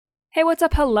Hey, what's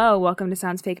up? Hello. Welcome to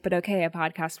Sounds Fake But Okay, a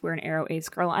podcast where an arrow ace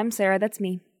girl. I'm Sarah, that's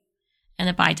me. And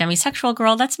a bi-demisexual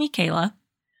girl, that's me, Kayla.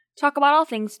 Talk about all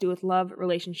things to do with love,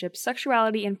 relationships,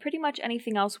 sexuality, and pretty much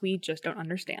anything else we just don't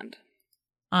understand.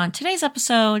 On today's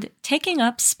episode, taking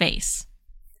up space.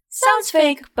 Sounds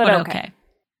fake, but okay.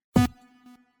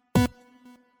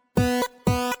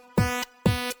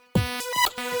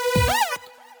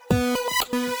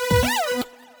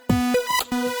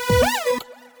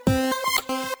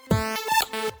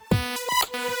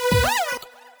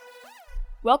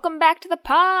 Welcome back to the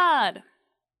pod!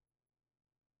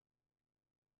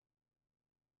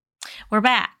 We're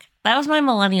back. That was my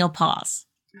millennial pause.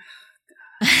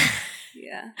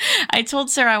 Yeah. I told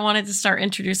Sarah I wanted to start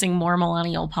introducing more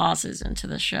millennial pauses into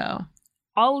the show.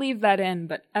 I'll leave that in,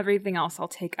 but everything else I'll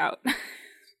take out.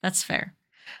 That's fair.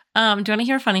 Do you want to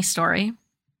hear a funny story?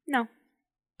 No.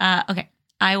 Okay.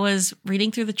 I was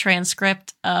reading through the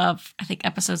transcript of, I think,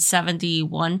 episode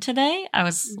 71 today. I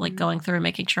was going through and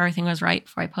making sure everything was right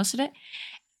before I posted it.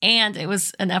 And it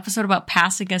was an episode about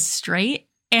passing as straight.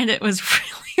 And it was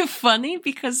really funny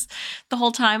because the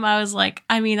whole time I was like,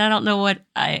 I mean, I don't know what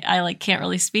I can't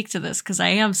really speak to this because I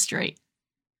am straight.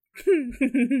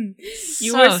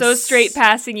 You were so straight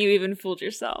passing, you even fooled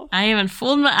yourself. I even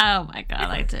fooled oh my God,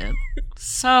 I did.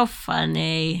 So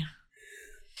funny.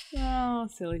 Oh,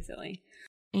 silly.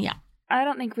 Yeah. I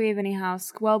don't think we have any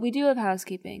well, we do have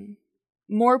housekeeping.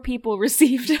 More people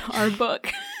received our book.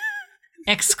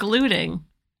 Excluding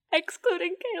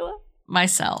Kayla.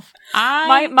 Myself.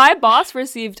 My boss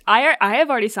received, I have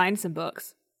already signed some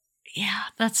books. Yeah,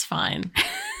 that's fine.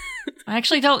 I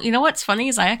actually don't, you know what's funny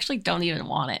is I actually don't even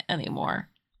want it anymore.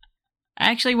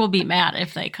 I actually will be mad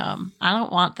if they come. I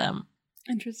don't want them.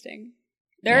 Interesting.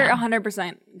 They're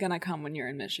 100% gonna come when you're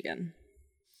in Michigan.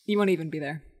 You won't even be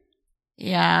there.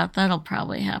 Yeah, that'll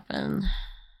probably happen.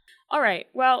 All right.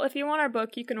 Well, if you want our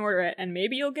book, you can order it, and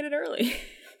maybe you'll get it early.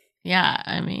 Yeah,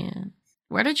 I mean,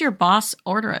 where did your boss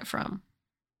order it from?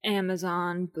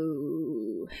 Amazon.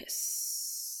 Boo.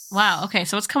 Hiss. Wow. Okay,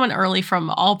 so it's coming early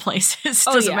from all places.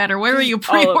 Doesn't matter where you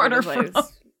pre-order from.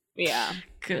 Yeah.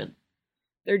 Good.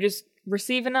 They're just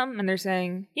receiving them, and they're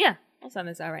saying, "Yeah, I'll send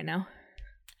this out right now."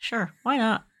 Sure. Why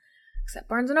not? Except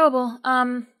Barnes & Noble.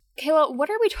 Kayla, what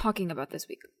are we talking about this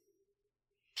week?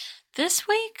 This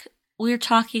week, we're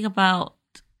talking about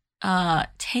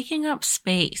taking up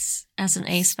space as an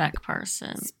Aspec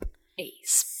person.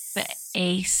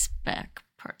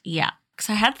 Yeah. Because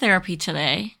I had therapy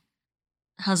today.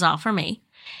 Huzzah for me.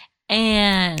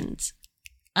 And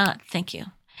thank you.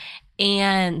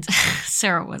 And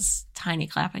Sarah was tiny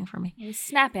clapping for me. It was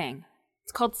snapping.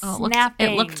 It's called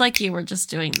snapping. It looked like you were just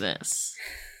doing this.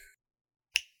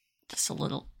 Just a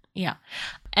little. Yeah.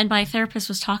 And my therapist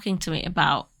was talking to me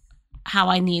about how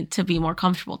I need to be more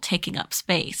comfortable taking up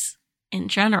space in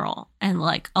general and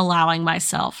like allowing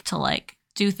myself to like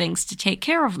do things to take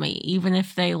care of me, even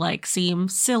if they like seem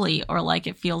silly or like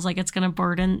it feels like it's going to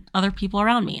burden other people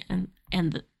around me and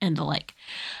the like.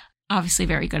 Obviously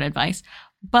very good advice,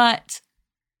 but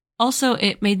also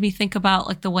it made me think about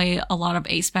like the way a lot of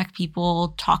Aspec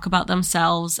people talk about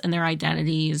themselves and their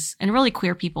identities and really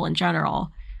queer people in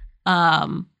general.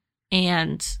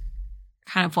 And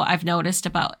kind of what I've noticed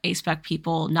about Aspec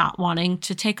people not wanting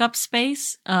to take up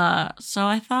space. So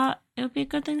I thought it would be a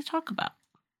good thing to talk about.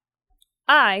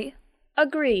 I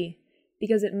agree,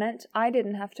 because it meant I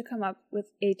didn't have to come up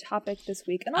with a topic this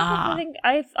week. And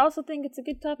I also think it's a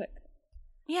good topic.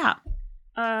 Yeah.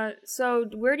 So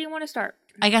where do you want to start?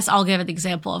 I guess I'll give an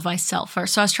example of myself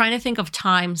first. So I was trying to think of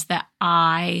times that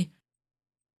I,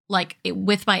 like,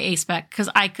 with my Aspec, because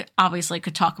I obviously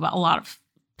could talk about a lot of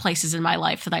places in my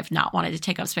life that I've not wanted to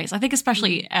take up space. I think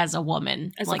especially as a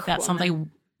woman, that's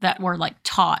something that we're like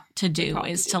taught to do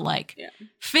to like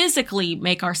physically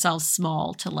make ourselves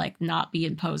small to like not be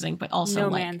imposing, but also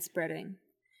no manspreading.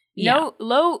 Yeah.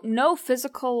 No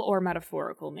physical or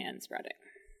metaphorical manspreading.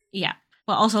 Yeah.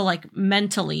 But also like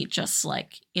mentally just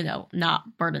like,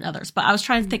 not burden others. But I was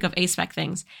trying to think of Aspec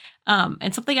things.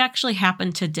 And something actually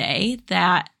happened today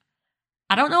that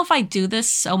I don't know if I do this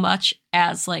so much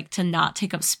as like to not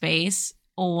take up space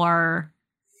or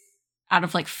out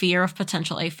of like fear of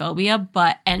potential aphobia,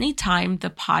 but anytime the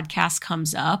podcast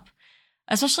comes up,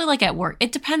 especially like at work,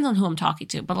 it depends on who I'm talking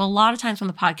to, but a lot of times when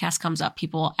the podcast comes up,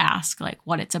 people will ask like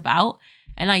what it's about.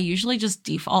 And I usually just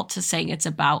default to saying it's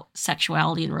about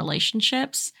sexuality and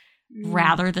relationships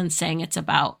rather than saying it's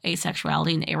about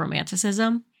asexuality and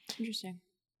aromanticism. Interesting.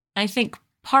 I think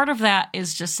part of that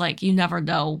is just like you never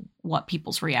know what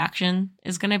people's reaction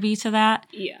is going to be to that.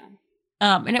 Yeah.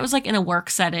 And it was like in a work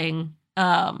setting.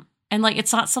 And like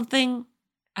it's not something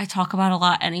I talk about a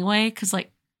lot anyway, because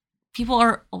like people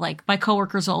are like, my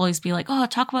coworkers will always be like, oh,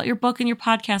 talk about your book and your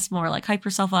podcast more, like hype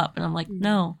yourself up. And I'm like,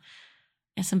 no,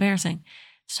 it's embarrassing.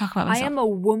 Let's talk about myself. I am a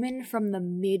woman from the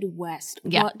Midwest.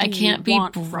 Yeah, What do I can't you be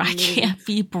want from I me? can't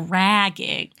be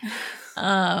bragging.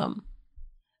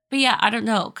 But yeah, I don't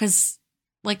know, because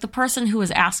like the person who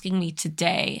was asking me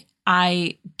today,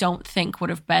 I don't think would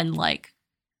have been like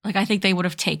I think they would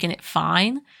have taken it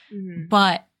fine. Mm-hmm.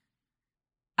 But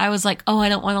I was like, oh, I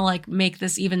don't want to like make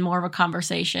this even more of a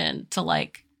conversation to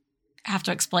like have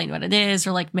to explain what it is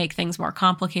or like make things more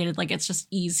complicated. Like it's just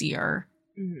easier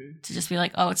to just be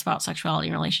like, oh, it's about sexuality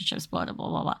and relationships, blah, blah, blah,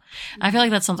 blah, blah. And I feel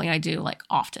like that's something I do like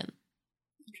often.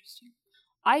 Interesting.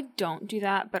 I don't do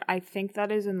that, but I think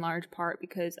that is in large part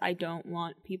because I don't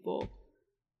want people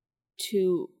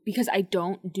because I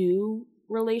don't do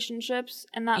relationships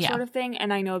and that sort of thing.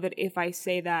 And I know that if I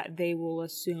say that, they will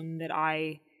assume that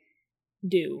I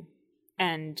do.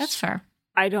 And that's fair.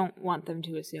 I don't want them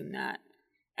to assume that.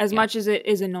 As much as it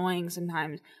is annoying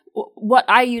sometimes, what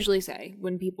I usually say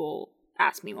when people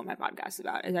ask me what my podcast is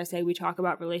about is I say we talk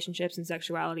about relationships and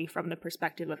sexuality from the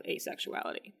perspective of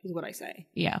asexuality, is what I say.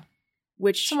 Yeah.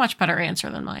 Which is a much better answer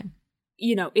than mine.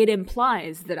 You know, it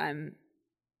implies that I'm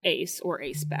ace or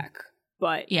aspec,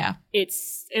 but yeah,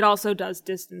 it also does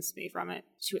distance me from it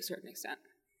to a certain extent.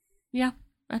 Yeah,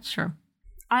 that's true.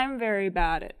 I'm very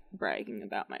bad at bragging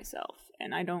about myself,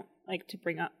 and I don't like to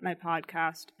bring up my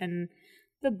podcast and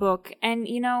the book. And,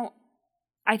 you know,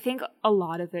 I think a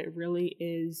lot of it really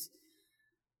is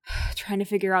trying to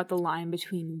figure out the line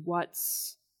between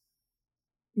what's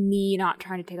me not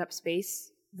trying to take up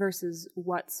space versus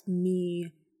what's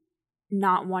me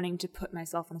not wanting to put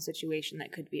myself in a situation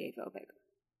that could be aphobic.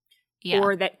 Yeah.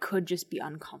 Or that could just be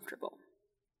uncomfortable.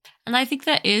 And I think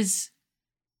that is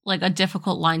like a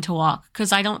difficult line to walk,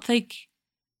 because I don't think,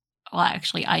 well,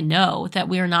 actually, I know that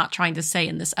we are not trying to say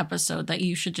in this episode that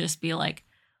you should just be like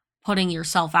putting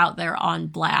yourself out there on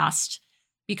blast,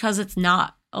 because it's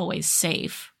not always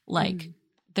safe. Like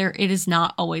it is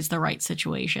not always the right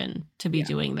situation to be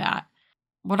doing that.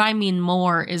 What I mean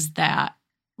more is that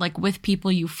like with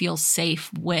people you feel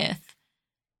safe with,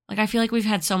 like I feel like we've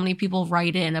had so many people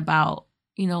write in about,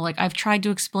 you know, like I've tried to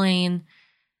explain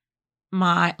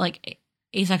my like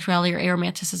asexuality or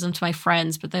aromanticism to my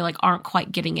friends, but they like aren't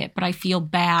quite getting it. But I feel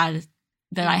bad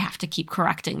that I have to keep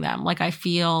correcting them. Like I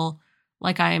feel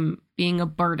like I'm being a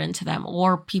burden to them,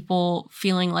 or people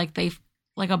feeling like they've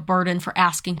like a burden for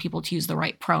asking people to use the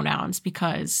right pronouns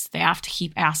because they have to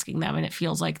keep asking them, and it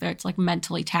feels like it's like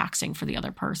mentally taxing for the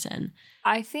other person.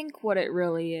 I think what it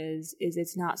really is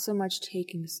it's not so much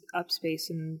taking up space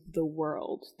in the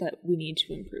world that we need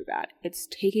to improve at. It's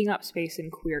taking up space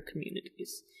in queer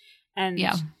communities and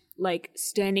like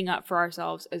standing up for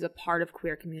ourselves as a part of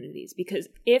queer communities. Because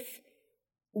if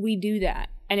we do that,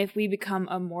 and if we become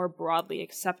a more broadly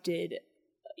accepted,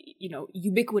 you know,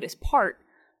 ubiquitous part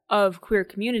of queer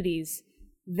communities,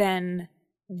 then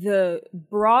the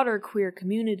broader queer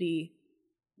community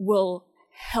will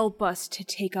help us to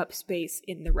take up space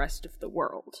in the rest of the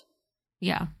world.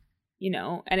 Yeah. You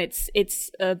know, and it's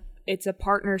a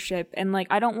partnership, and like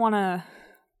I don't want to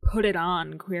put it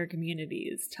on queer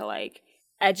communities to like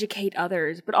educate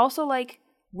others, but also like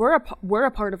we're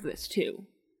a part of this too.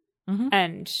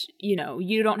 And you know,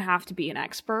 you don't have to be an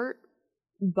expert,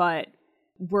 but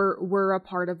we're a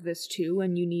part of this too,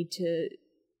 and you need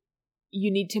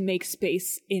to make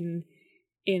space in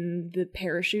the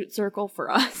parachute circle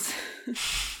for us.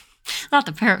 Not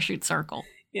the parachute circle.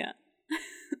 Yeah.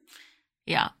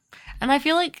 Yeah. And I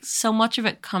feel like so much of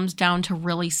it comes down to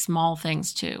really small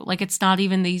things too. Like it's not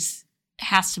even it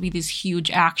has to be these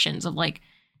huge actions of like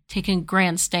taking a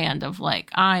grand stand of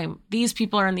like, these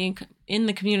people are in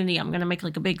the community, I'm going to make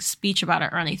like a big speech about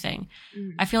it or anything.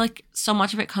 I feel like so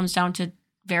much of it comes down to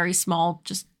very small,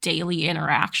 just daily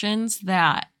interactions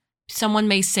that someone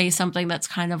may say something that's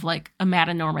kind of like a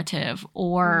metanormative,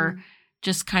 or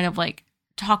just kind of like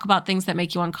talk about things that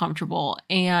make you uncomfortable,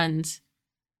 and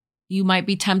you might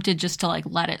be tempted just to like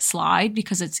let it slide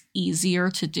because it's easier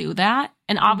to do that.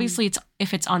 And obviously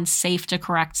if it's unsafe to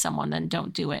correct someone, then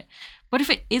don't do it. But if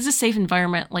it is a safe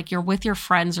environment, like you're with your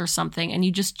friends or something, and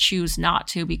you just choose not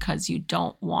to because you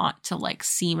don't want to like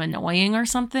seem annoying or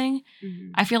something,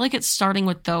 I feel like it's starting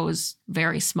with those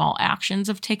very small actions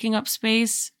of taking up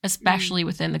space, especially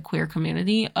within the queer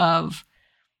community, of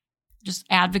just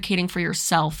advocating for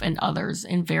yourself and others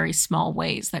in very small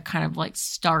ways that kind of like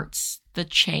starts the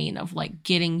chain of like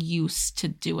getting used to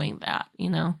doing that, you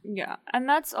know? Yeah. And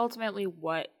that's ultimately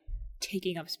what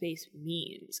taking up space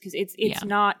means. Because it's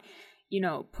not, you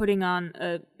know, putting on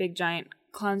a big giant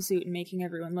clown suit and making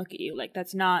everyone look at you. Like,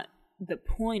 that's not the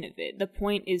point of it. The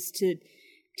point is to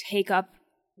take up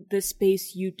the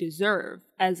space you deserve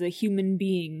as a human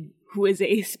being who is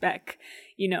Aspec.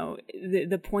 You know,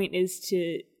 the point is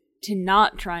to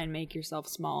not try and make yourself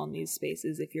small in these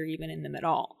spaces if you're even in them at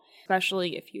all.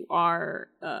 Especially if you are,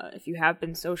 if you have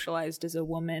been socialized as a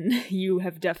woman, you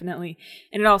have definitely,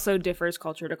 and it also differs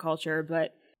culture to culture,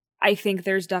 but I think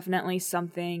there's definitely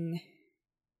something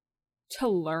to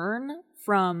learn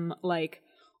from, like,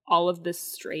 all of the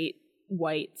straight,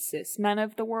 white, cis men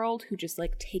of the world who just,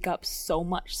 like, take up so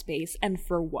much space, and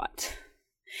for what?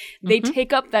 They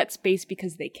take up that space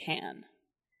because they can.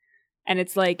 And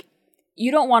it's like,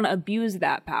 you don't want to abuse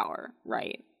that power,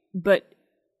 right? But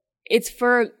it's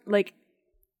for, like,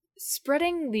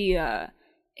 spreading the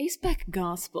Aspec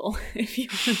gospel, if you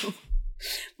will.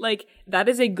 Like, that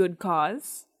is a good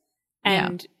cause.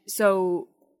 And so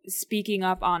speaking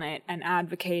up on it and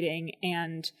advocating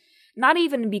and not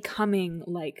even becoming,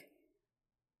 like,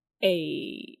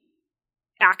 a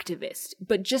activist,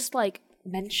 but just, like,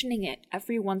 mentioning it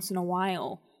every once in a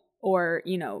while, or,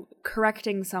 you know,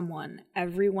 correcting someone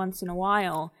every once in a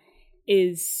while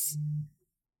is,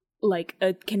 like,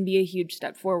 can be a huge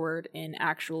step forward in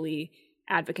actually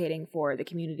advocating for the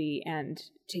community and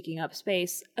taking up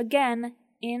space, again,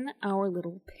 in our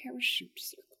little parachute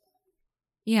circle.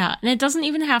 Yeah, and it doesn't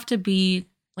even have to be,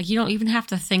 like, you don't even have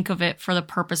to think of it for the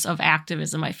purpose of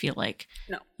activism, I feel like.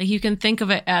 No. Like, you can think of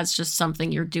it as just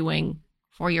something you're doing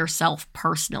for yourself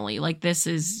personally. Like,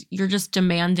 you're just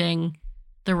demanding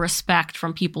the respect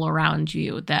from people around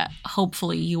you that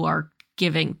hopefully you are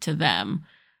giving to them.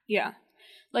 Yeah.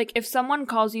 Like, if someone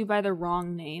calls you by the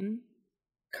wrong name,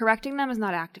 correcting them is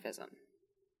not activism.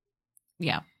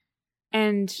 Yeah.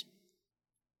 And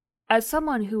as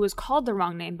someone who was called the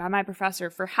wrong name by my professor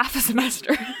for half a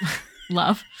semester.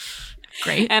 Love.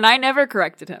 Great. And I never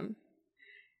corrected him.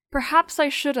 Perhaps I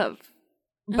should have,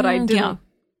 but I didn't.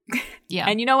 Yeah.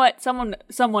 And you know what? Someone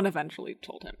eventually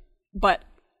told him. But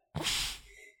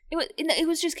it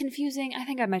was just confusing. I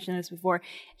think I mentioned this before.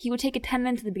 He would take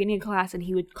attendance at the beginning of class and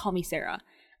he would call me Sarah.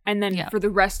 And then for the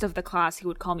rest of the class, he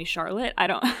would call me Charlotte. I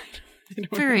don't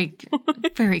very,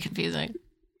 very confusing.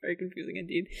 Very confusing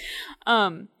indeed.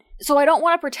 So I don't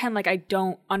want to pretend like I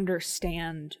don't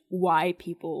understand why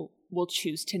people will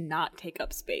choose to not take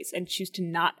up space and choose to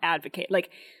not advocate.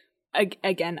 Like,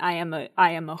 again, I am a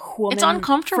woman it's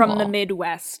uncomfortable. From the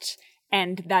Midwest,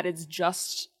 and that is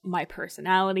just my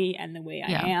personality and the way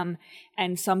I am.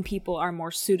 And some people are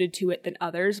more suited to it than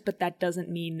others, but that doesn't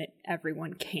mean that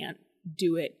everyone can't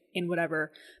do it in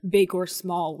whatever big or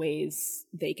small ways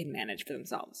they can manage for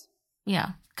themselves.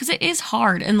 Yeah, because it is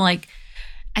hard. And, like,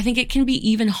 I think it can be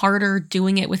even harder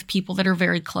doing it with people that are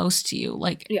very close to you.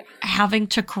 Like, having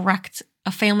to correct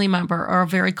a family member or a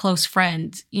very close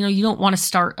friend, you know, you don't want to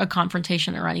start a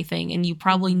confrontation or anything. And you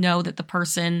probably know that the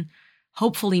person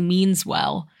hopefully means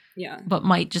well, but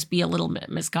might just be a little bit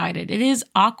misguided. It is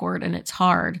awkward and it's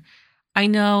hard. I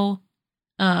know,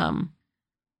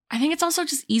 I think it's also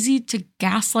just easy to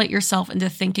gaslight yourself into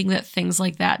thinking that things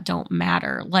like that don't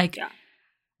matter. Like,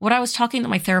 what I was talking to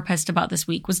my therapist about this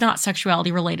week was not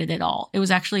sexuality related at all. It was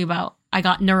actually about, I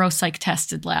got neuropsych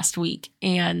tested last week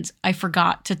and I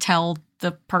forgot to tell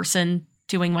the person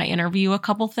doing my interview a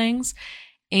couple things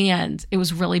and it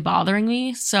was really bothering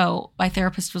me. So my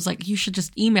therapist was like, you should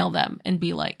just email them and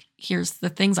be like, here's the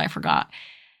things I forgot.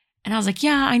 And I was like,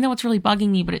 yeah, I know it's really bugging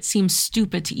me, but it seems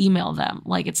stupid to email them.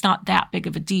 Like, it's not that big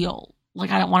of a deal.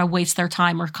 Like, I don't want to waste their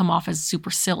time or come off as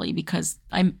super silly because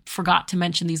I forgot to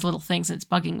mention these little things and it's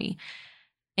bugging me.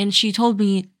 And she told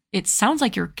me, it sounds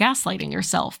like you're gaslighting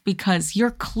yourself because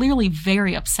you're clearly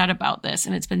very upset about this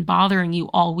and it's been bothering you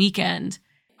all weekend.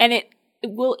 And it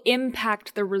will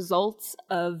impact the results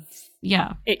of...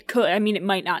 Yeah. It could. I mean, it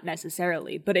might not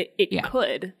necessarily, but it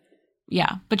could.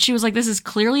 Yeah. But she was like, this is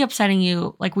clearly upsetting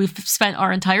you. Like, we've spent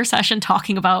our entire session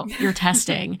talking about your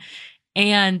testing.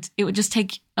 And it would just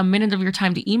take a minute of your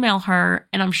time to email her.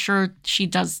 And I'm sure she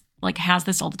does, like, has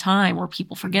this all the time where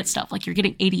people forget stuff. Like, you're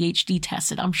getting ADHD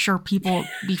tested. I'm sure people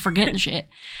be forgetting shit.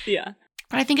 Yeah.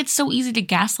 But I think it's so easy to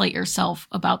gaslight yourself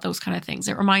about those kind of things.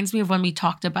 It reminds me of when we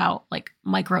talked about, like,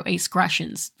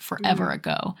 microaggressions forever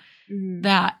ago.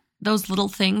 That those little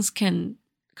things can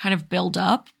kind of build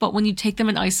up. But when you take them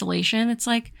in isolation, it's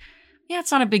like, yeah,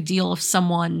 it's not a big deal if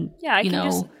someone, I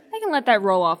can let that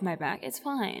roll off my back. It's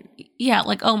fine. Yeah,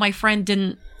 like, oh, my friend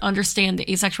didn't understand the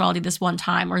asexuality this one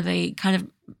time, or they kind of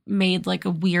made, like,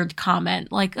 a weird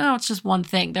comment, like, oh, it's just one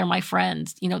thing. They're my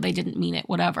friend. You know, they didn't mean it,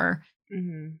 whatever.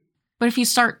 But if you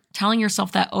start telling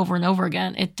yourself that over and over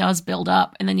again, it does build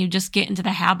up. And then you just get into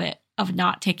the habit of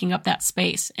not taking up that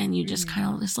space. And you just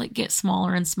kind of just, like, get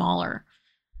smaller and smaller.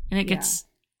 And it gets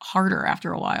harder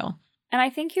after a while. And I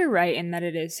think you're right in that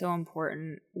it is so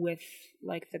important with,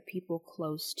 like, the people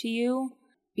close to you,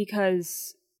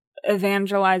 because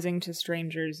evangelizing to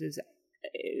strangers is,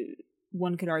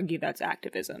 one could argue that's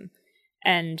activism.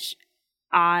 And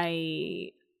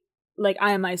I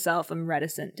myself am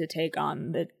reticent to take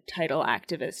on the title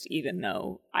activist, even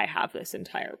though I have this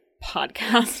entire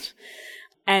podcast.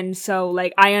 And so,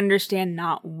 like, I understand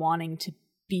not wanting to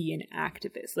be an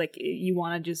activist. Like, you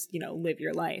want to just, live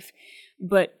your life.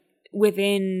 But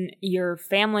within your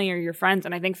family or your friends,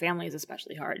 and I think family is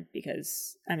especially hard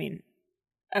because, I mean,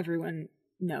 everyone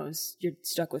knows you're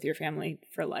stuck with your family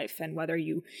for life. And whether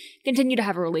you continue to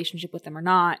have a relationship with them or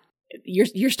not,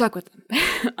 you're stuck with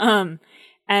them.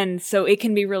 And so it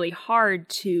can be really hard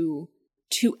to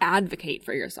advocate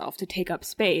for yourself, to take up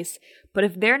space. But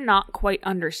if they're not quite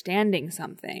understanding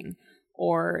something,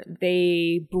 or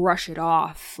they brush it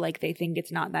off like they think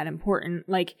it's not that important,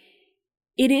 like,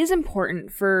 it is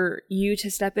important for you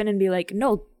to step in and be like,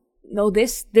 no,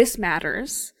 this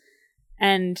matters.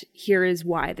 And here is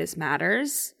why this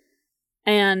matters.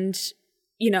 And,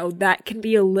 that can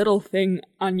be a little thing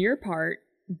on your part,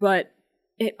 but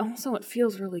it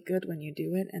feels really good when you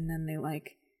do it, and then they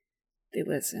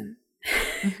listen.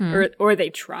 Mm-hmm. or they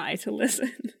try to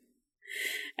listen.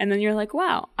 And then you're like,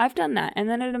 wow, I've done that. And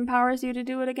then it empowers you to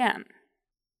do it again.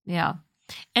 Yeah.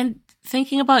 And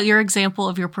thinking about your example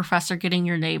of your professor getting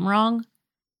your name wrong,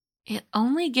 it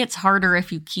only gets harder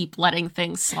if you keep letting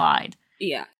things slide.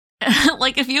 Yeah.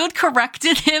 Like, if you had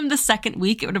corrected him the second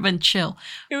week, it would have been chill.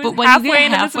 But when you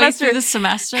get halfway through the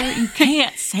semester, you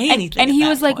can't say anything. And he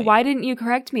was like, why didn't you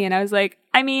correct me? And I was like,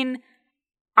 I mean,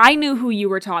 I knew who you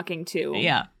were talking to.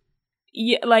 Yeah.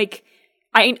 Yeah, like,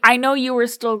 I know you were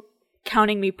still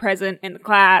counting me present in the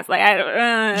class. Like, I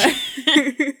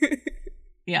don't...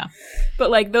 Yeah. But,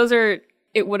 like,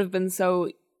 it would have been so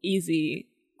easy,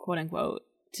 quote unquote,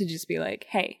 to just be like,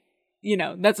 hey,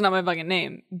 that's not my fucking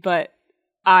name. But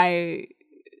I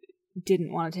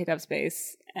didn't want to take up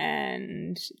space.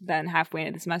 And then halfway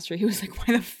into the semester, he was like,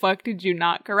 why the fuck did you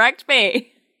not correct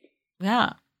me?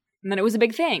 Yeah. And then it was a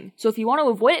big thing. So if you want to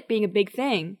avoid it being a big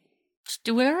thing, just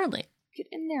do it early. Get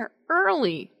in there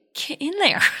early. Get in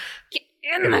there. Get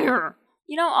in there.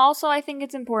 Also, I think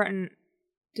it's important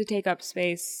to take up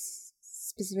space,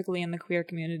 specifically in the queer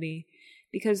community,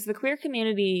 because the queer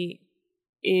community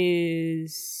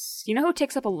is... who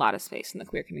takes up a lot of space in the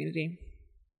queer community?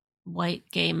 White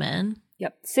gay men.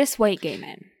 Yep. Cis white gay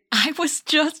men. I was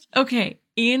just... Okay.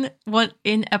 In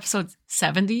episode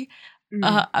 70...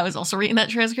 I was also reading that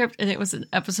transcript, and it was an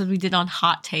episode we did on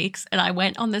hot takes, and I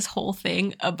went on this whole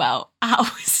thing about how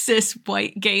cis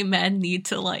white gay men need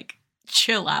to, like,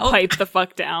 chill out. Pipe the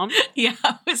fuck down. Yeah,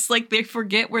 it's like they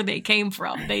forget where they came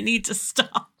from. They need to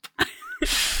stop.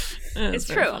 It's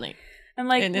true. Funny. And,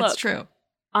 like, and look, it's true.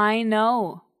 I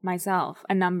know myself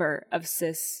a number of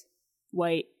cis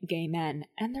white gay men,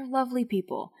 and they're lovely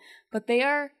people, but they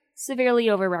are severely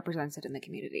overrepresented in the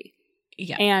community.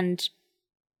 Yeah. And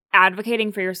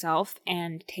advocating for yourself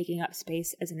and taking up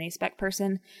space as an Aspec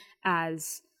person,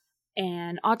 as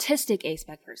an autistic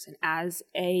Aspec person, as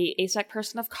a Aspec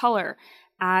person of color,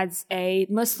 as a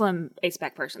Muslim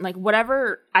Aspec person, like,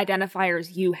 whatever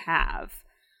identifiers you have,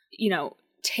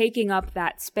 taking up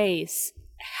that space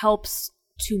helps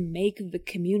to make the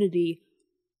community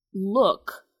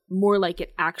look more like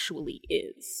it actually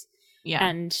is. Yeah.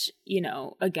 And,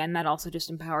 again, that also just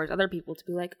empowers other people to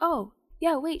be like, oh,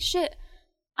 yeah, wait, shit,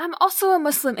 I'm also a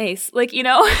Muslim ace. Like,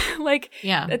 like,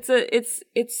 yeah, it's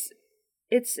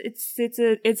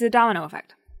a domino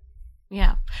effect.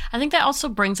 Yeah. I think that also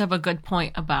brings up a good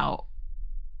point about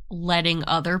letting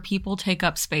other people take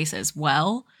up space as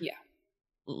well. Yeah.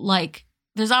 Like,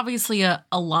 there's obviously a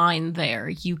line there.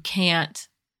 You can't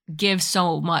give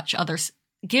so much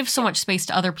space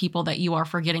to other people that you are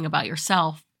forgetting about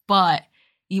yourself, but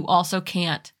you also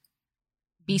can't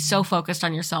be so focused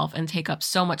on yourself and take up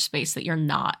so much space that you're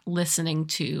not listening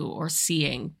to or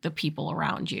seeing the people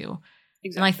around you.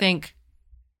 Exactly. And I think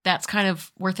that's kind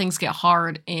of where things get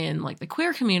hard in, like, the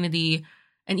queer community,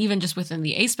 and even just within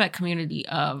the Aspec community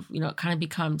of, it kind of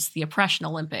becomes the oppression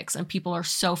Olympics, and people are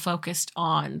so focused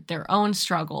on their own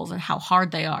struggles and how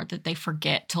hard they are that they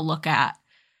forget to look at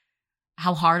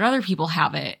how hard other people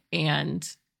have it, and,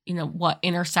 what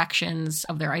intersections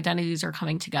of their identities are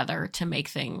coming together to make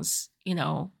things,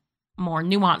 more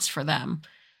nuanced for them.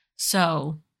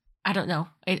 So I don't know.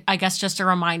 I guess just a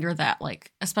reminder that,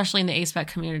 like, especially in the Aspec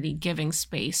community, giving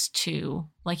space to,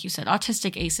 like you said,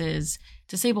 autistic aces,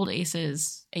 disabled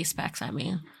aces,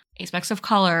 Aspecs of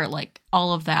color, like,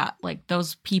 all of that, like,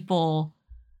 those people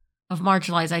of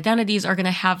marginalized identities are going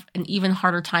to have an even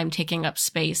harder time taking up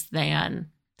space than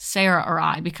Sarah or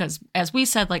I, because as we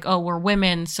said, like, oh, we're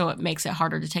women, so it makes it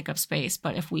harder to take up space.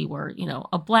 But if we were, you know,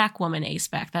 a black woman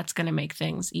Aspec, that's going to make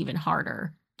things even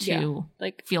harder to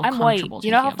like feel I'm comfortable. White.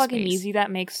 You know how fucking space. easy that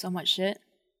makes so much shit?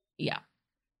 Yeah.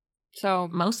 So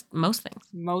most things.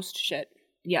 Most shit.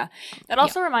 Yeah. That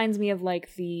also reminds me of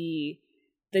like the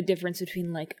difference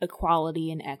between like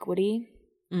equality and equity.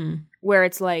 Where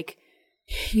it's like,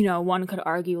 you know, one could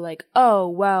argue like, oh,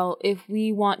 well, if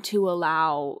we want to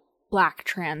allow Black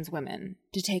trans women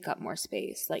to take up more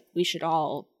space, like we should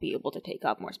all be able to take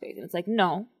up more space. And it's like,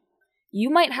 no, you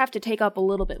might have to take up a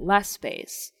little bit less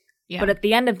space. Yeah. But at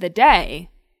the end of the day,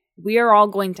 we are all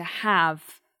going to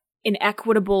have an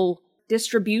equitable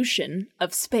distribution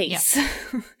of space.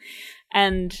 Yeah.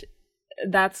 And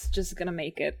that's just going to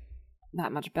make it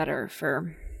that much better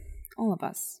for all of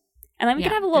us. And then we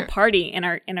can have a little party in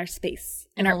our space,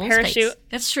 in our parachute. Space.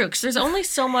 That's true, because there's only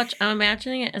so much. I'm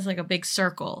imagining it as like a big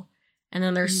circle, and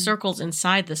then there's circles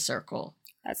inside the circle.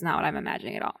 That's not what I'm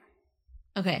imagining at all.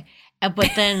 Okay,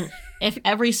 but then if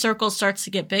every circle starts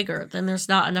to get bigger, then there's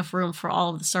not enough room for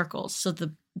all of the circles. So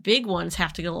the big ones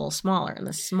have to get a little smaller, and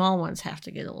the small ones have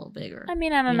to get a little bigger. I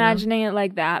mean, I'm imagining it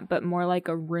like that, but more like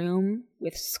a room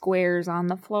with squares on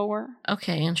the floor.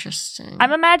 Okay, interesting.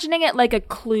 I'm imagining it like a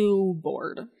clue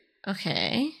board.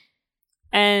 Okay.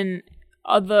 And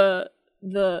the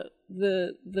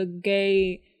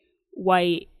gay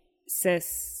white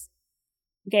cis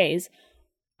gays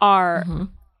are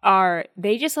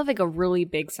they just have like a really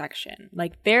big section.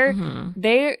 Like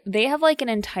they have like an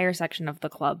entire section of the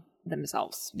club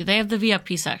themselves. They have the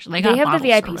VIP section. They have the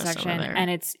VIP section, and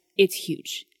it's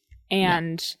huge.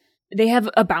 And they have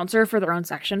a bouncer for their own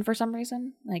section for some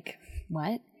reason. Like,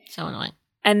 what? So annoying.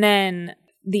 And then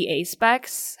the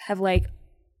Aspecs have like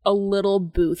a little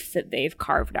booth that they've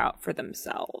carved out for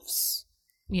themselves.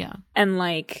 Yeah. And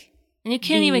like... And you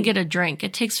can't even get a drink.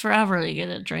 It takes forever to get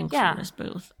a drink from this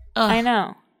booth. Ugh. I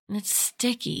know. And it's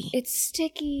sticky. It's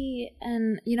sticky.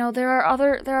 And, you know, there are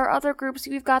other groups.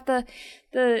 We've got the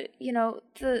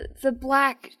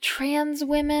Black trans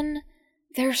women.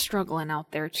 They're struggling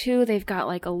out there too. They've got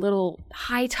like a little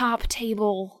high top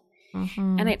table.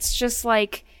 And it's just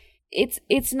like...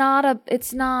 It's not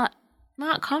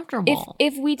comfortable.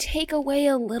 If we take away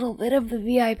a little bit of the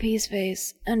VIP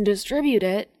space and distribute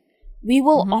it, we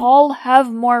will all have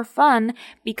more fun,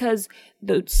 because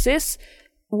the cis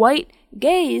white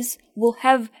gays will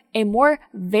have a more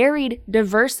varied,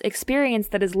 diverse experience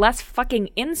that is less fucking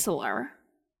insular.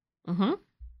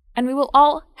 And we will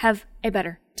all have a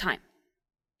better time.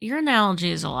 Your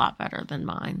analogy is a lot better than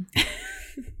mine.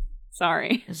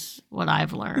 Sorry. Is what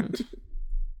I've learned.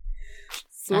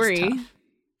 Sorry.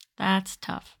 That's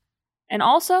tough. And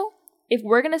also, if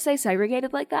we're going to say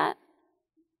segregated like that,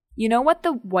 you know what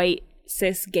the white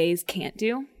cis gays can't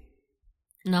do?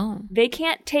 No. They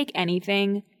can't take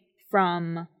anything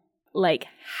from like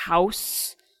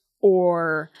house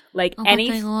or like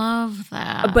anything. But they love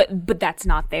that. But that's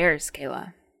not theirs,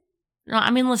 Kayla. No,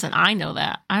 I mean, listen, I know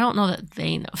that. I don't know that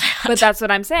they know that. But that's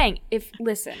what I'm saying.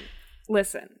 Listen.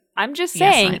 I'm just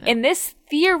saying, in this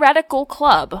theoretical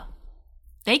club...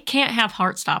 They can't have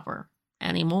Heartstopper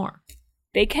anymore.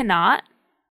 They cannot?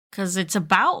 Because it's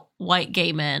about white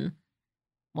gay men.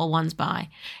 Well, one's bi.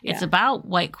 Yeah. It's about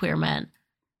white queer men.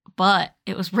 But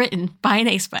it was written by an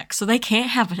Aspec, so they can't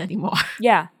have it anymore.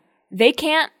 Yeah. They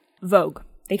can't Vogue.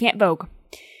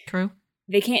 True.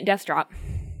 They can't Death Drop.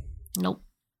 Nope.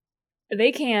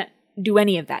 They can't do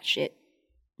any of that shit.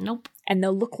 Nope. And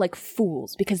they'll look like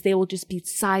fools because they will just be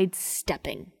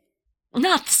sidestepping.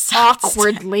 Not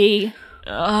awkwardly.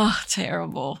 Ugh,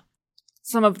 terrible.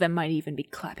 Some of them might even be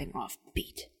clapping off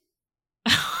beat.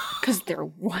 Because they're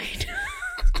white.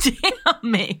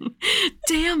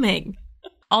 Damning.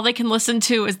 All they can listen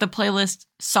to is the playlist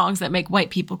songs that make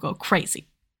white people go crazy.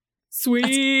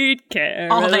 Sweet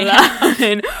Caroline. All they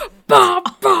have.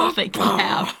 All they can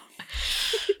have.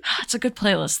 It's a good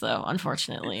playlist, though,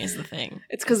 unfortunately, is the thing.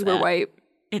 It's because we're white.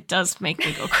 It does make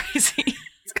me go crazy.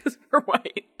 It's because we're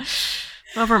white.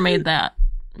 Whoever made that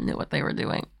knew what they were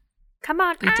doing. Come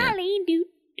on, Carly.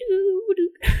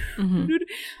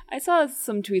 I saw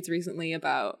some tweets recently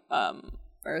about,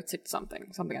 or it's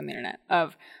something on the internet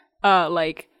of,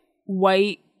 like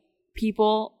white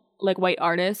people, like white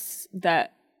artists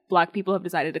that Black people have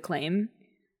decided to claim,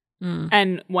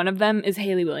 and one of them is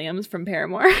Hayley Williams from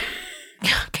Paramore.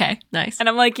 Okay, nice. And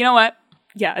I'm like, you know what?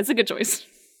 Yeah, it's a good choice.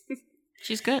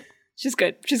 She's good. She's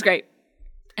great.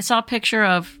 I saw a picture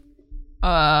of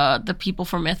the people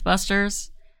from Mythbusters.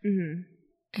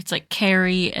 It's like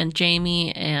Carrie and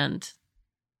Jamie and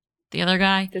the other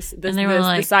guy. And they were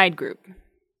like, the side group.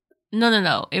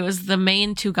 No. It was the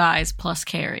main 2 guys plus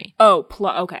Carrie. Oh,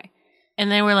 okay.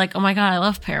 And they were like, oh my god, I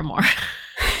love Paramore.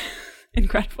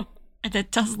 Incredible. And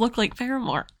it does look like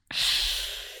Paramore.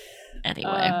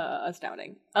 Anyway.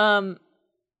 Astounding.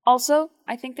 Also,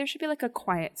 I think there should be like a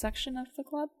quiet section of the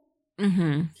club.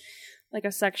 Mm-hmm. Like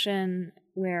a section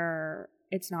where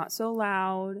it's not so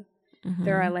loud. Mm-hmm.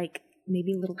 There are like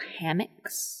maybe little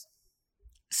hammocks.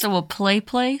 So a play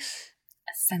place?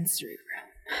 A sensory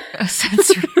room. A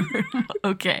sensory room.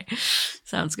 Okay.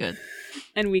 Sounds good.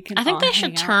 And we can I think all they hang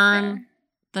should out turn there.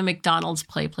 the McDonald's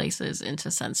play places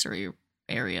into sensory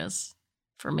areas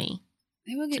for me.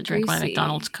 They will get to drink greasy. my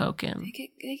McDonald's Coke in.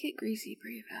 They get greasy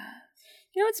pretty fast.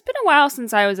 You know, it's been a while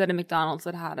since I was at a McDonald's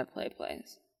that had a play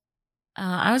place.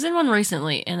 I was in one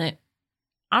recently, and it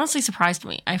honestly surprised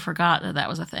me. I forgot that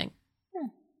was a thing.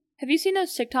 Have you seen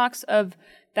those TikToks of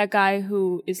that guy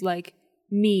who is like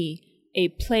me, a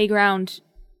playground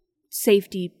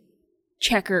safety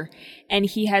checker, and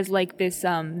he has like this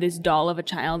this doll of a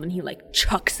child, and he like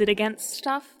chucks it against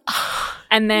stuff?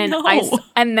 And then No.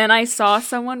 I saw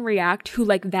someone react who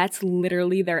like that's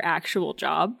literally their actual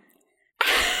job.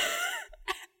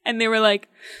 And they were like,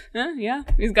 yeah,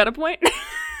 he's got a point.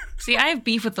 See, I have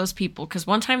beef with those people because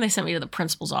one time they sent me to the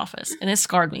principal's office, and it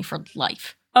scarred me for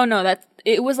life. Oh no,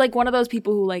 it was like one of those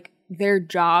people who like their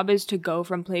job is to go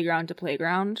from playground to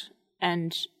playground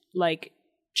and like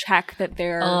check that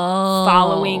they're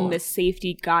following the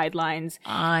safety guidelines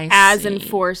as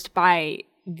enforced by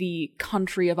the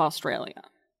country of Australia.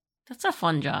 That's a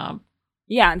fun job.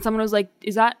 Yeah, and someone was like,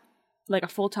 is that like a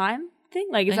full-time thing?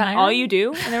 Like, is They that hire all you? you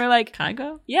do? And they were like, Can I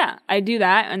go? yeah, I do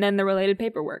that, and then the related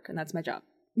paperwork, and that's my job.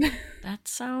 That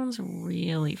sounds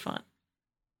really fun.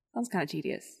 Sounds kind of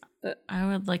tedious. But I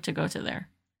would like to go to there.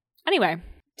 anyway,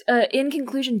 in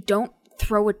conclusion, don't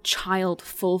throw a child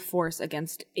full force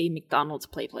against a McDonald's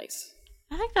play place.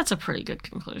 I think that's a pretty good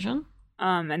conclusion.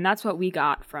 And that's what we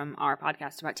got from our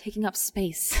podcast about taking up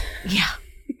space. Yeah.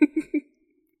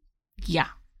 Yeah.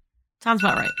 Sounds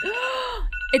about right.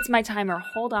 It's my timer.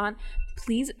 Hold on.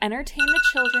 Please entertain the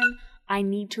children. I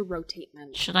need to rotate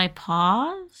men. Should I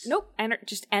pause? Nope.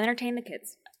 Just entertain the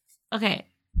kids. Okay.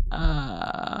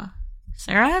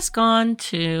 Sarah has gone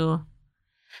to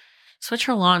switch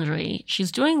her laundry.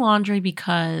 She's doing laundry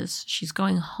because she's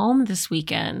going home this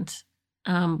weekend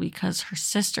because her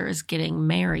sister is getting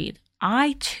married.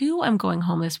 I, too, am going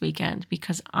home this weekend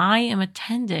because I am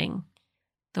attending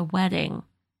the wedding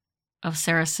of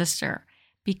Sarah's sister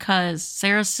because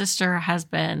Sarah has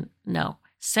been given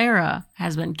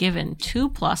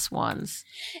 2+1s.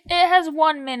 It has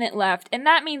 1 minute left, and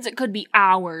that means it could be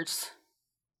hours.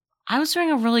 I was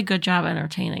doing a really good job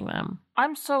entertaining them.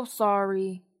 I'm so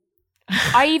sorry.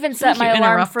 I even set my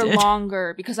alarm for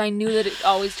longer because I knew that it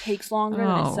always takes longer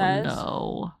than it says. Oh,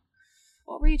 no.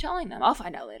 What were you telling them? I'll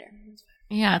find out later.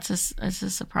 Yeah, it's a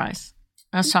surprise.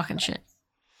 I was talking shit.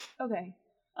 Okay.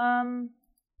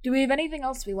 Do we have anything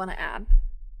else we want to add?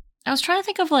 I was trying to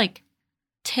think of, like,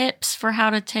 tips for how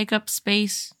to take up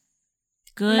space.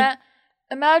 Good.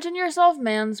 Imagine yourself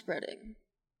manspreading.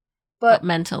 But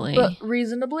mentally. But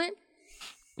reasonably.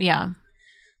 Yeah.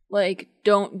 Like,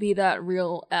 don't be that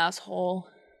real asshole.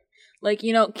 Like,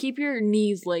 keep your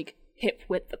knees, like, hip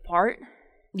width apart.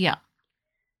 Yeah.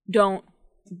 Don't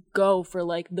go for,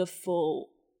 like, the full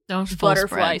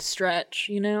butterfly stretch,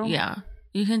 Yeah.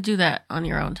 You can do that on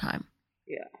your own time.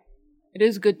 Yeah. It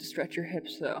is good to stretch your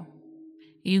hips, though.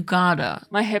 You gotta.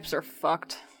 My hips are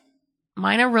fucked.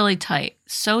 Mine are really tight.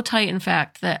 So tight, in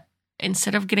fact, that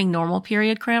instead of getting normal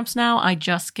period cramps now, I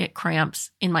just get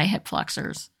cramps in my hip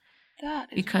flexors. That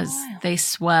is because wild. They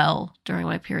swell during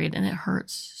my period and it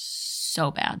hurts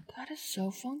so bad. That is so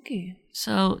funky.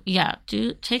 So yeah,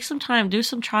 take some time, do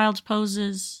some child's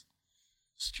poses,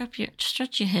 stretch your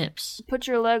hips. Put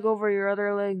your leg over your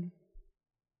other leg.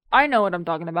 I know what I'm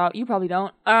talking about. You probably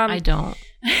don't. I don't.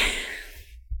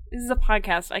 This is a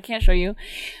podcast. I can't show you.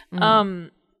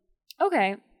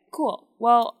 Okay, cool.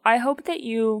 Well, I hope that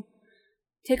you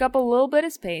take up a little bit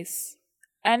of space.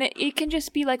 And it can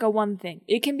just be like a one thing.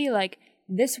 It can be like,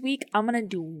 this week I'm going to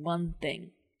do one thing.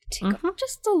 Take up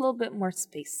just a little bit more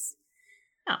space.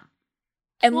 Yeah.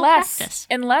 Unless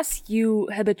you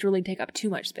habitually take up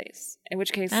too much space. In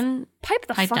which case, then pipe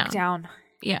the fuck down.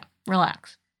 Yeah,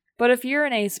 relax. But if you're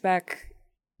an Aspec,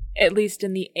 at least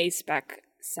in the Aspec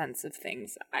sense of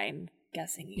things, I'm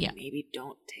guessing you maybe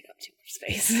don't take up too much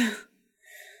space.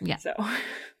 Yeah. So,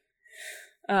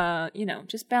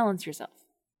 just balance yourself.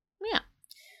 Yeah.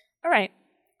 All right.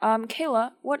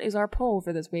 Kayla, what is our poll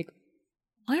for this week?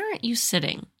 Why aren't you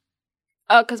sitting?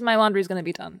 Because my laundry's going to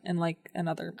be done in like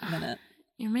another minute.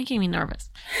 You're making me nervous.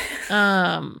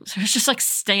 So it's just like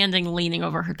standing, leaning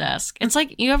over her desk. It's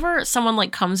like, someone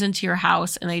like comes into your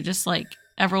house and they just like,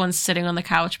 everyone's sitting on the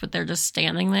couch, but they're just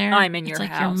standing there. I'm in your house.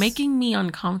 It's like, you're making me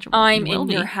uncomfortable. I'm in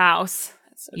your house.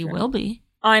 So you will be.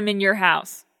 I'm in your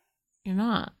house. You're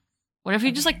not. What if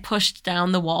you just like pushed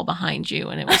down the wall behind you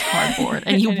and it was cardboard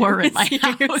and you were in my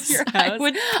house? Your house? I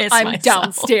would piss I'm myself.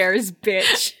 Downstairs,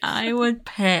 bitch. I would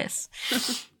piss.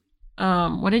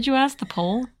 What did you ask? The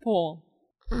poll? Poll.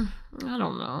 I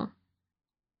don't know.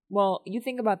 Well, you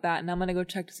think about that, and I'm gonna go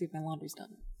check to see if my laundry's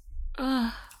done.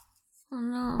 Oh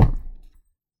no.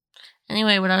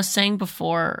 Anyway, what I was saying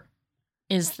before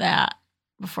is that,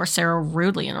 before Sarah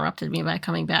rudely interrupted me by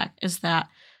coming back, is that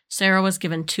Sarah was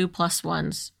given 2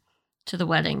 +1s to the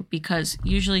wedding because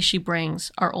usually she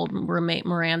brings our old roommate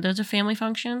Miranda to family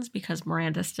functions because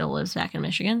Miranda still lives back in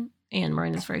Michigan and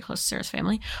Miranda's very close to Sarah's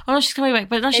family. Oh no, she's coming back,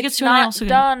 but no, she gets to. It's not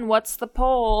done. What's the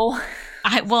poll?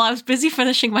 I was busy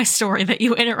finishing my story that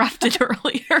you interrupted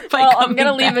earlier. Well, I'm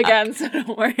gonna leave again, so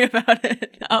don't worry about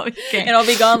it. Oh, okay. And I'll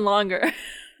be gone longer.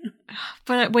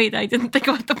 But wait, I didn't think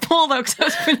about the poll though because I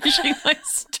was finishing my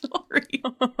story.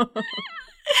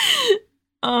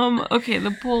 Okay,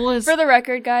 the poll is... For the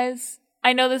record, guys,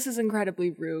 I know this is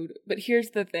incredibly rude, but here's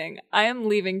the thing. I am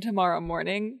leaving tomorrow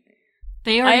morning.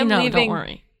 They already know, don't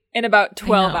worry. In about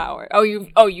 12 hours.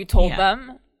 Oh, you told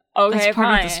them? Okay, that's part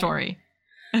fine. of the story.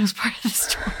 It was part of the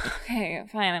story. Okay,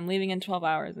 fine. I'm leaving in 12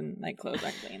 hours and my clothes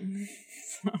are clean.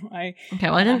 Okay,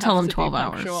 well, I didn't tell them 12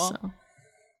 hours, so...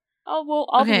 Oh, well,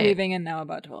 I'll be leaving in now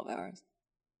about 12 hours.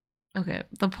 Okay,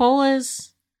 the poll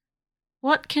is,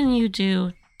 what can you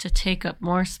do to take up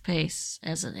more space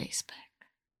as an Aspec?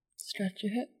 Stretch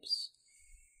your hips.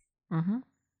 Mm-hmm.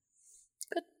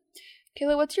 Good.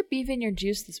 Kayla, what's your beef and your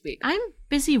juice this week? I'm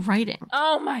busy writing.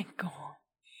 Oh my god.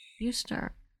 You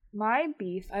start. My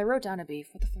beef, I wrote down a beef.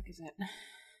 What the fuck is it?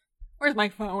 Where's my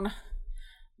phone?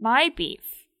 My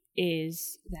beef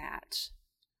is that...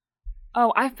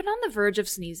 Oh, I've been on the verge of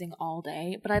sneezing all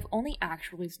day, but I've only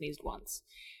actually sneezed once.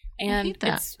 And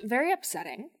it's very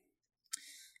upsetting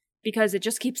because it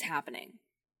just keeps happening.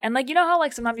 And like, you know how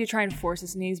like sometimes you try and force a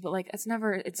sneeze, but like it's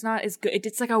not as good.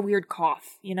 It's like a weird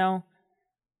cough, you know?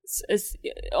 It's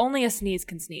only a sneeze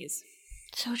can sneeze.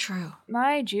 So true.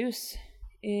 My juice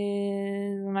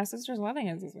is my sister's wedding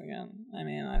is this weekend. I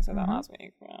mean, I said that last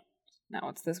week, but now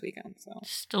it's this weekend, so.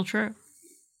 Still true.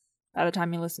 By the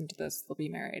time you listen to this, they'll be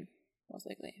married. Most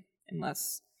likely,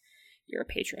 unless you're a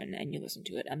patron and you listen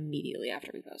to it immediately after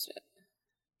we post it.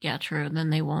 Yeah, true.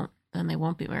 Then they won't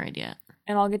be married yet.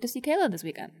 And I'll get to see Kayla this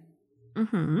weekend.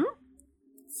 Mm-hmm.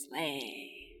 Slay.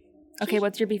 Okay,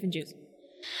 what's your beef and juice?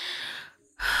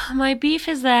 My beef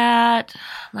is that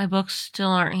my books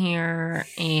still aren't here,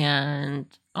 and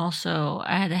also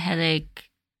I had a headache.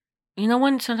 You know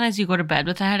when sometimes you go to bed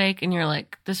with a headache and you're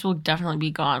like, this will definitely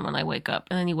be gone when I wake up,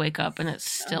 and then you wake up and it's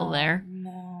still there?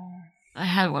 No. I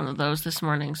had one of those this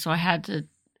morning, so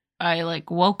I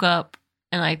like woke up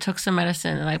and I took some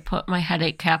medicine and I put my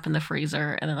headache cap in the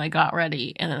freezer and then I got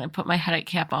ready and then I put my headache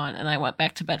cap on and I went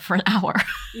back to bed for an hour.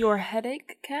 Your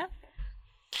headache cap?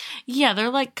 Yeah, they're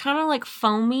like kind of like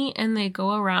foamy and they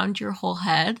go around your whole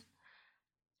head.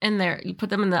 And you put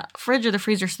them in the fridge or the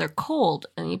freezer so they're cold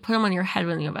and you put them on your head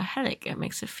when you have a headache. It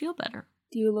makes it feel better.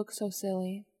 Do you look so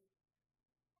silly?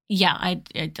 Yeah,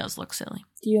 it does look silly.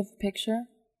 Do you have a picture?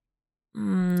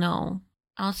 No.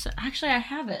 Actually, I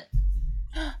have it.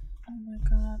 Oh my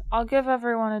god. I'll give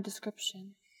everyone a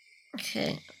description.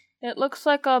 Okay. It looks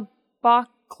like a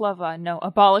baklava. No, a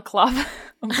balaclava.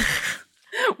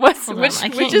 Which is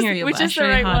the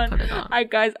right one?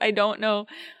 Guys, I don't know.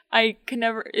 I can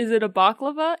never. Is it a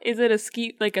baklava? Is it a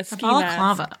ski mask?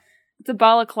 Balaclava. It's a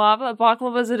balaclava. A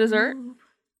baklava is a dessert.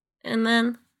 And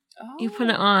then you put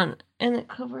it on, and it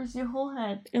covers your whole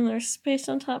head, and there's space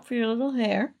on top for your little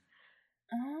hair.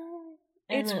 Oh,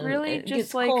 it's really it just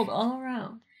gets like cold all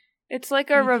around. It's like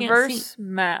a reverse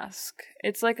mask.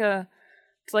 It's like a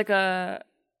baklava,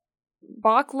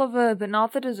 but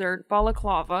not the dessert.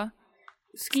 Balaclava.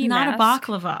 Ski mask. Not a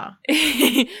baklava.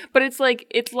 But it's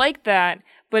like that,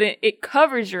 but it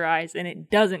covers your eyes and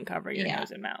it doesn't cover your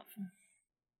nose and mouth.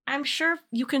 I'm sure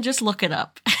you can just look it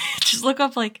up. Just look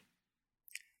up like.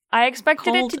 I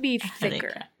expected it to be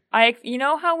thicker. You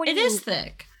know how when it is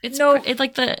thick. It's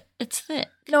thick.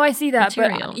 No, I see that,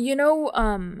 material. But you know,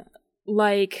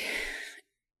 like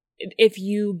if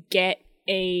you get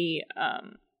a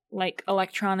like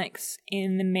electronics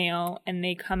in the mail and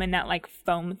they come in that like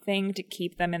foam thing to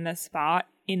keep them in the spot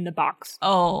in the box.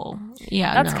 Oh,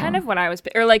 yeah. That's kind of what I was,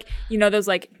 or like, you know, those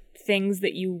like things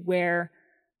that you wear.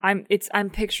 I'm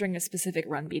picturing a specific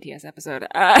Run BTS episode.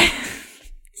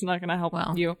 It's not going to help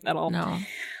you at all. No.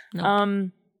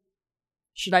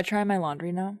 Should I try my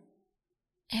laundry now?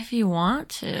 If you want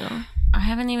to. I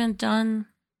haven't even done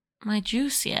my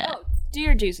juice yet. Oh, do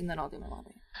your juice and then I'll do my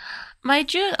laundry. My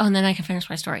juice... Oh, and then I can finish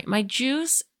my story. My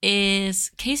juice is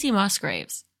Casey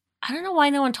Musgraves. I don't know why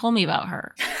no one told me about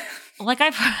her.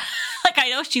 I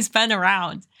know she's been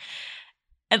around.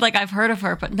 And I've heard of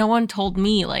her, but no one told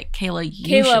me, Kayla,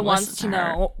 you should wants to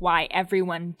know why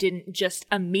everyone didn't just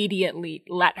immediately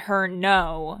let her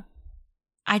know.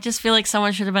 I just feel like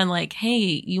someone should have been like,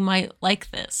 hey, you might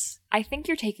like this. I think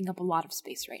you're taking up a lot of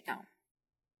space right now.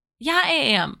 Yeah, I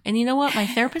am. And you know what? My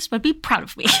therapist would be proud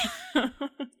of me.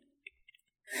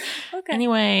 Okay.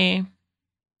 Anyway,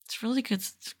 it's really good.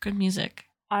 It's good music.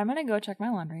 I'm going to go check my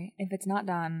laundry. If it's not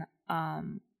done,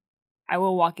 I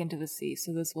will walk into the sea.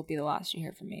 So this will be the last you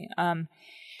hear from me. Damn,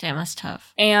 that's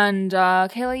tough. And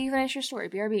Kayla, you finish your story.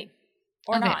 BRB.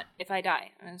 Or not, if I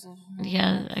die.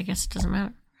 Yeah, I guess it doesn't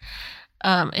matter.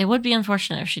 It would be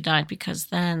unfortunate if she died because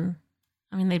then,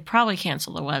 they'd probably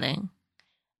cancel the wedding.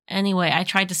 Anyway, I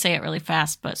tried to say it really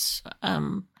fast, but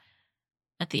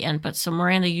at the end. But so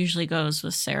Miranda usually goes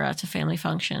with Sarah to family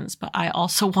functions, but I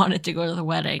also wanted to go to the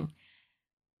wedding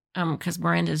because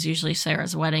Miranda is usually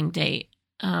Sarah's wedding date.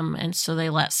 And so they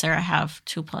let Sarah have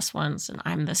 2+1s, and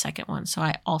I'm the second one, so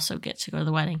I also get to go to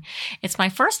the wedding. It's my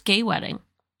first gay wedding.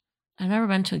 I've never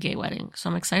been to a gay wedding, so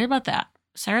I'm excited about that.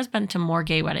 Sarah's been to more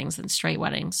gay weddings than straight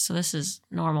weddings, so this is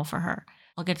normal for her.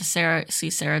 I'll get to see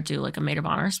Sarah do a maid of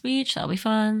honor speech. That'll be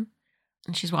fun.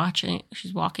 And she's walking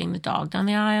the dog down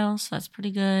the aisle, so that's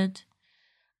pretty good.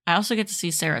 I also get to see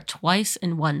Sarah twice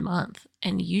in 1 month,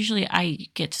 and usually I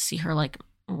get to see her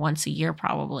once a year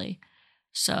probably.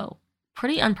 So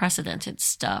pretty unprecedented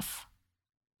stuff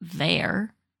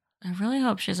there. I really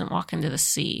hope she doesn't walk into the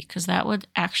sea because that would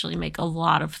actually make a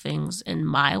lot of things in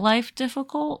my life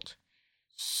difficult.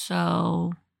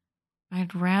 So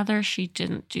I'd rather she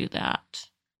didn't do that.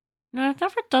 I've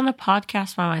never done a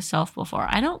podcast by myself before.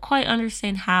 I don't quite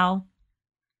understand how.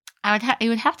 It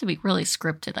would have to be really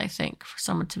scripted, I think, for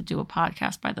someone to do a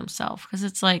podcast by themselves. Because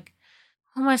it's who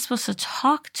am I supposed to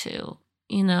talk to?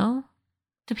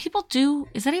 Do people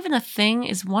is that even a thing?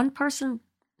 Is one person?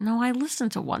 No, I listen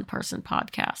to one-person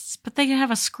podcasts, but they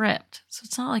have a script. So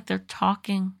it's not like they're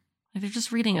talking. They're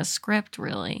just reading a script,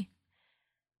 really.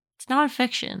 It's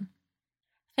nonfiction.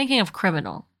 Thinking of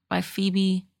Criminal by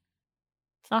Phoebe.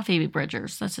 It's not Phoebe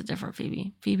Bridgers. That's a different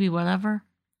Phoebe. Phoebe whatever.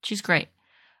 She's great.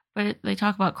 But they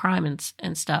talk about crime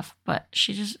and stuff. But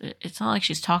it's not like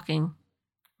she's talking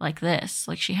like this.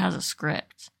 She has a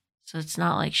script. So it's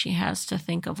not like she has to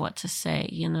think of what to say,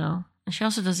 And she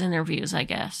also does interviews, I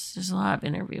guess. There's a lot of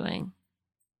interviewing.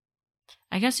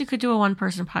 I guess you could do a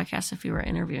one-person podcast if you were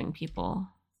interviewing people.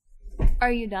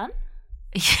 Are you done?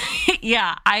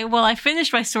 Yeah. I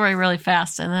finished my story really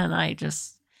fast, and then I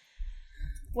just...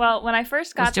 Well, when I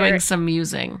first got there... doing some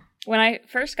musing. When I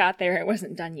first got there, it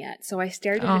wasn't done yet. So I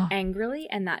stared at it angrily,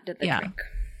 and that did the trick.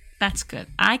 That's good.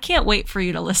 I can't wait for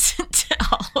you to listen to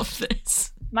all of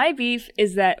this. My beef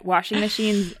is that washing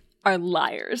machines are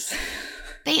liars.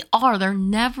 They are. They're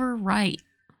never right.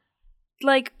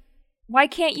 Why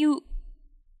can't you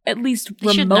at least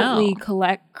remotely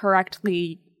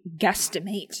correctly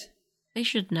guesstimate? They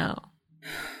should know.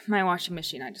 My washing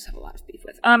machine, I just have a lot of beef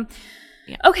with.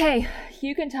 Yeah. Okay,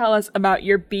 you can tell us about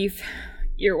your beef,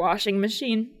 your washing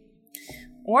machine.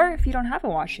 Or if you don't have a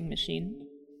washing machine,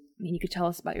 you could tell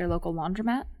us about your local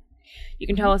laundromat. You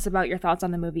can tell us about your thoughts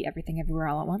on the movie Everything Everywhere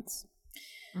All at Once.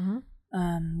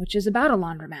 Mm-hmm. Which is about a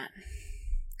laundromat.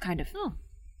 Kind of. Oh.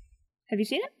 Have you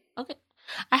seen it? Okay.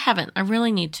 I haven't. I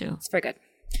really need to. It's very good.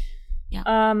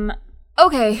 Yeah.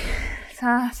 Okay.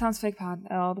 Sounds Fake Pod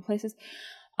at all the places.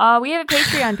 We have a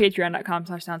Patreon,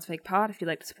 patreon.com/soundsfakepod if you'd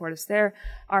like to support us there.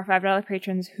 Our $5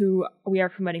 patrons who we are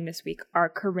promoting this week are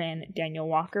Corinne, Daniel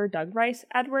Walker, Doug Rice,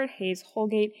 Edward Hayes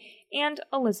Holgate, and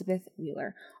Elizabeth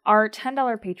Wheeler. Our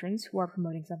 $10 patrons who are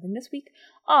promoting something this week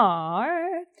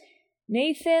are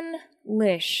Nathan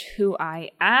Lish, who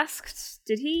I asked,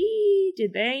 did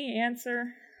they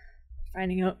answer?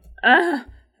 Finding out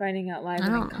live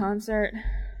in a concert.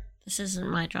 This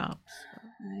isn't my job.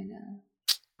 So. I know.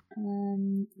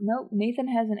 Nope, Nathan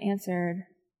hasn't answered.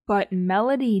 But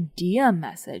Melody Dia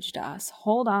messaged us.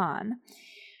 Hold on.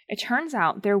 It turns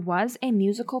out there was a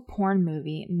musical porn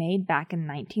movie made back in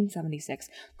 1976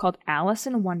 called Alice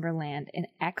in Wonderland, an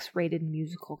X-rated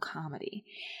musical comedy.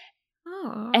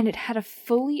 Oh. And it had a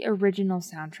fully original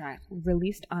soundtrack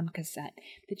released on cassette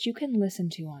that you can listen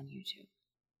to on YouTube.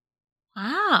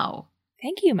 Wow.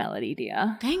 Thank you, Melody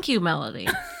Dia. Thank you, Melody.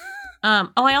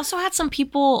 I also had some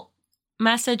people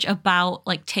message about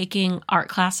like taking art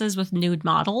classes with nude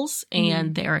models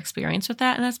and their experience with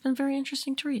that, and that's been very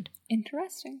interesting to read.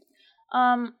 Interesting.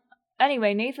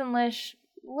 Anyway, Nathan Lish,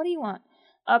 what do you want?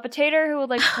 Potato, who would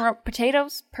like to promote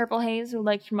Potatoes, Purple Haze, who would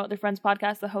like to promote their friend's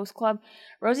podcast, The Host Club.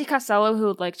 Rosie Costello, who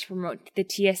would like to promote the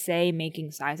TSA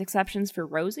making size exceptions for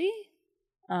Rosie.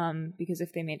 Because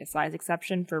if they made a size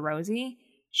exception for Rosie,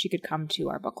 she could come to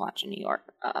our book launch in New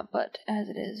York. But as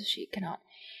it is, she cannot.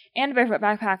 And Barefoot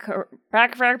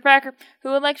Backpacker,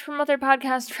 who would like to promote their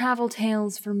podcast, Travel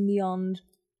Tales from Beyond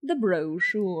the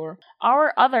Brochure.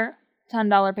 Our other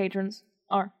 $10 patrons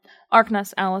are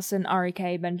Arkness, Allison,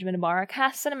 R.E.K., Benjamin Ibarra,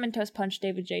 Cass, Cinnamon Toast Punch,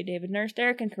 David J., David Nurse,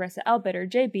 Derek and Carissa, L. Bitter,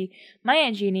 J.B.,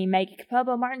 Maya Genie, Maggie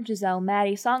Capelbo, Martin Giselle,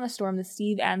 Maddie, Song of Storm, The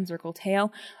Steve, and Zirkle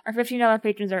Tale. Our $15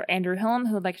 patrons are Andrew Hillam,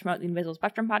 who would like to promote the Invisible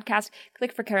Spectrum podcast,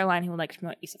 Click for Caroline, who would like to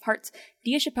promote Ace of Hearts,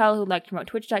 Dia Chappelle, who would like to promote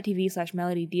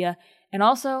twitch.tv/melodydia, and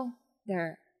also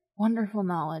their wonderful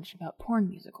knowledge about porn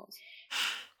musicals.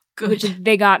 Good. Which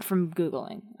they got from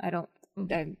Googling.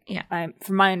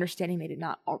 From my understanding, they did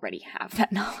not already have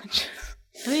that knowledge.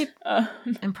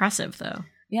 Impressive, though.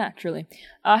 Yeah, truly.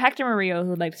 Hector Murillo,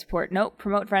 who would like to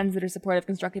promote friends that are supportive,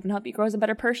 constructive, and help you grow as a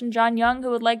better person. John Young, who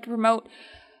would like to promote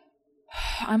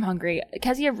I'm hungry.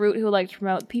 Kezia Root, who would like to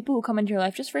promote people who come into your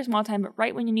life just for a small time, but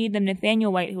right when you need them.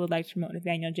 Nathaniel White, who would like to promote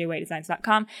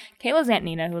NathanielJWhiteDesigns.com. Kayla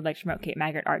Zantanina, who would like to promote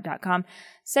KateMaggartArt.com.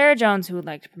 Sarah Jones, who would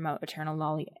like to promote Eternal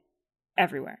Lolly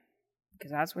everywhere,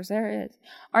 because that's where Sarah is.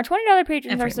 Our $20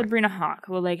 patrons are Sabrina Hawk,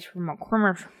 who would like to promote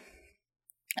Krummer,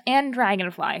 and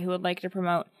Dragonfly, who would like to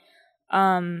promote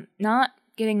I'm not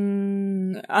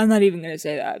even going to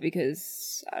say that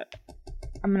because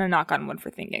I'm going to knock on wood for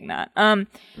thinking that.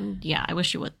 Yeah, I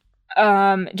wish you would.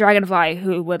 Dragonfly,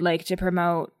 who would like to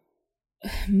promote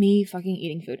me fucking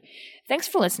eating food. Thanks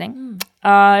for listening.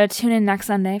 Tune in next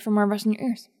Sunday for more of us in your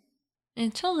ears.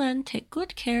 Until then, take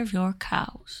good care of your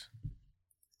cows.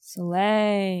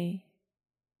 Slay.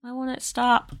 I want it to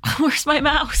stop. Where's my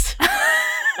mouse?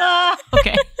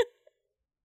 Okay.